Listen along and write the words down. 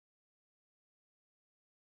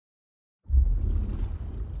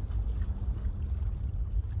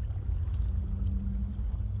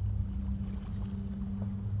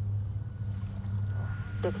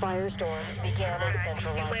The firestorms began in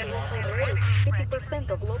central Latvia. 50%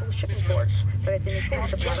 of global shipping ports threatening food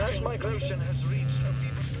supply. Mass migration has reached a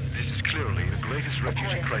fever. This is clearly the greatest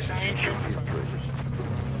refugee crisis in human history.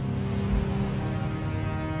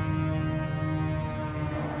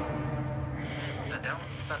 The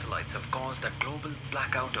downed satellites have caused a global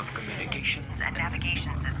blackout of communications and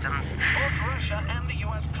navigation systems. Both Russia and the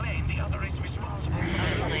US claim the other is responsible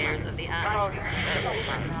for the Layers of the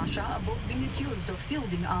Russia are both being accused of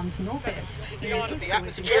fielding armed no-pads in an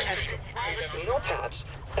escalating No-Pats,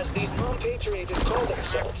 as these non-patrioted call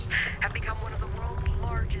themselves, have become one of the world's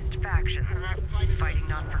largest factions, fighting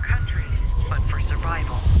not for country, but for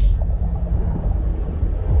survival.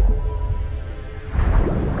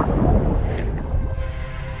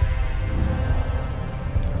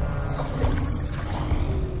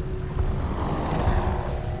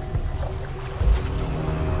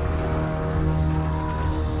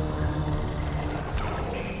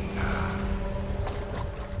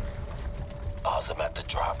 I'm at the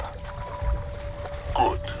drop.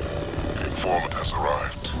 Good. The informant has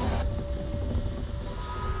arrived.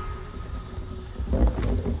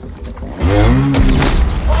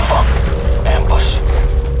 Fuck! Ambush.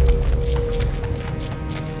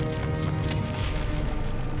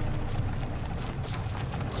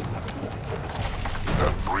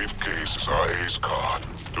 That briefcase is our ace card.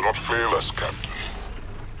 Do not fail us, Captain.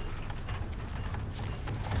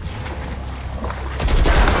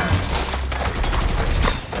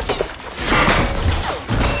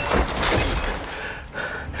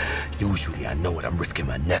 Usually I know what I'm risking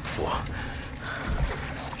my neck for.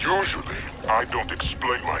 Usually, I don't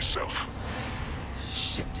explain myself.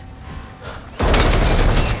 Shit.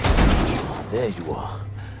 There you are.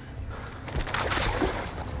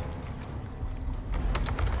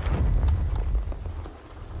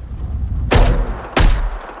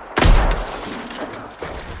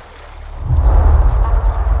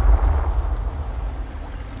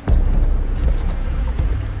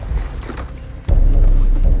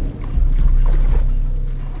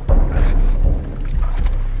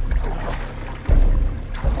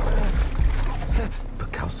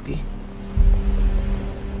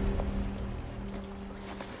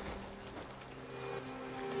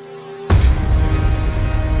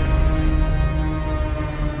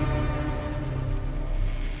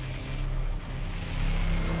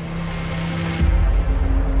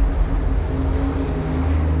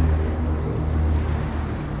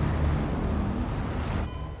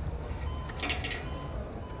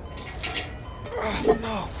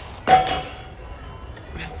 No.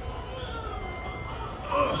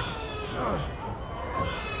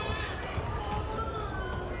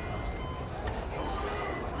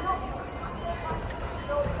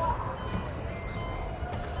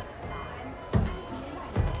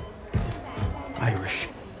 Irish,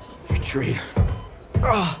 you traitor.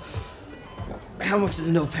 How much do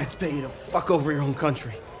the no-pats pay you to fuck over your own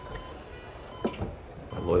country?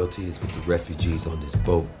 My loyalty is with the refugees on this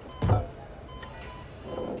boat.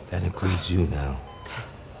 That includes you now.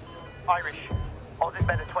 Irish, Oz is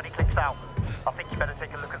better 20 clicks out. I think you better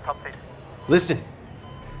take a look at something. Listen,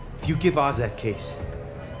 if you give Oz that case,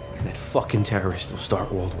 that fucking terrorist will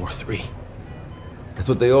start World War III. That's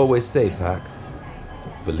what they always say, Pac.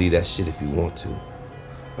 Believe that shit if you want to.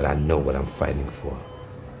 But I know what I'm fighting for.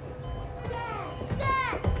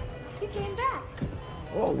 Dad! You came back.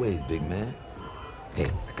 Always, big man. Hey,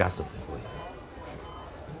 I got something for you.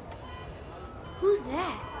 Who's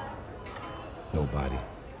that? Nobody.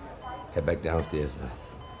 Head back downstairs now.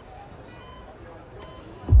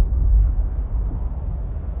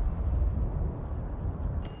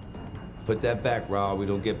 Put that back, Ra. We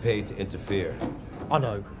don't get paid to interfere. I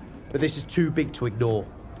know, but this is too big to ignore.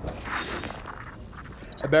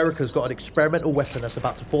 America's got an experimental weapon that's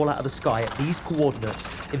about to fall out of the sky at these coordinates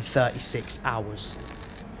in 36 hours.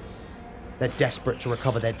 They're desperate to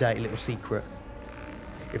recover their dirty little secret.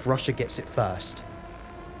 If Russia gets it first,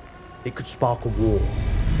 it could spark a war.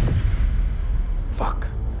 Fuck.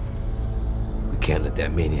 We can't let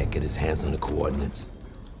that maniac get his hands on the coordinates.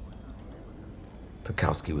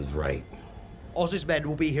 Pekowski was right. Oz's men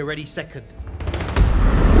will be here any second.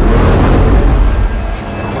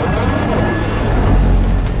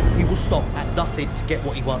 He will stop at nothing to get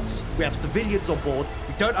what he wants. We have civilians on board.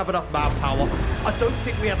 We don't have enough manpower. I don't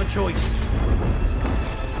think we have a choice.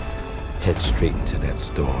 Head straight into that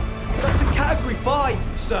storm. That's a Category 5,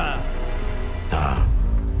 sir. Nah.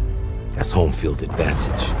 That's home field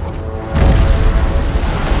advantage.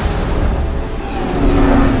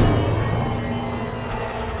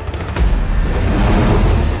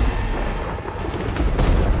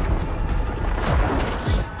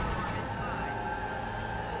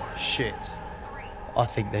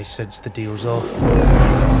 think they sense the deal's off.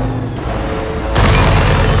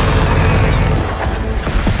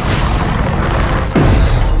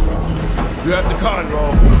 You have the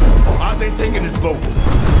control. How's they taking this boat?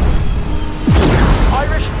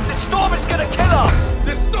 Irish, the storm is gonna kill us!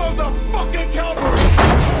 This storm's a fucking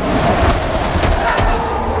cavalry!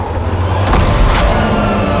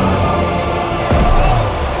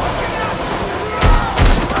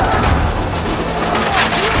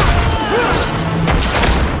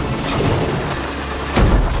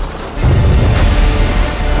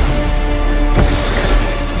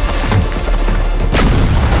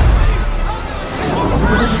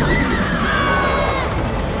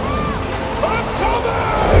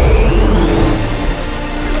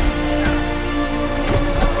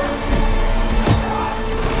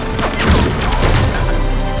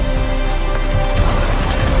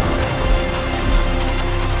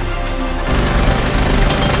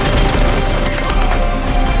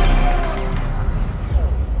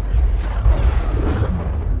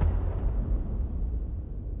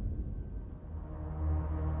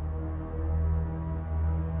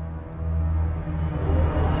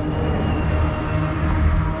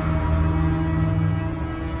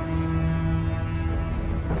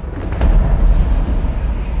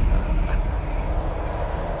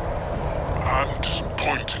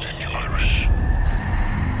 disappointed in you, Irish.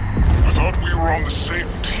 I thought we were on the same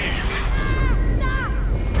team. Stop!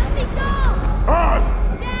 Let me go! Oz!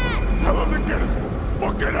 Dad! Tell him to get his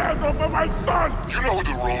fucking hands off of my son! You know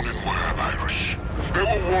the Ronin were, Irish. They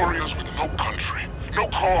were warriors with no country, no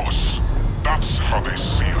cause. That's how they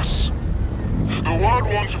see us. The Wild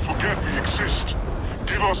Ones who forget we exist.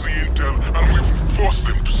 Give us the intel, and we will force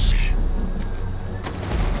them to see.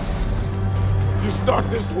 You start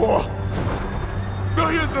this war,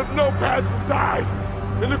 millions of No-Pads will die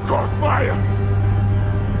in the crossfire.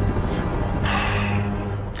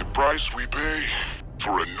 The price we pay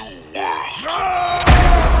for a new world.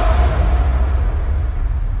 No!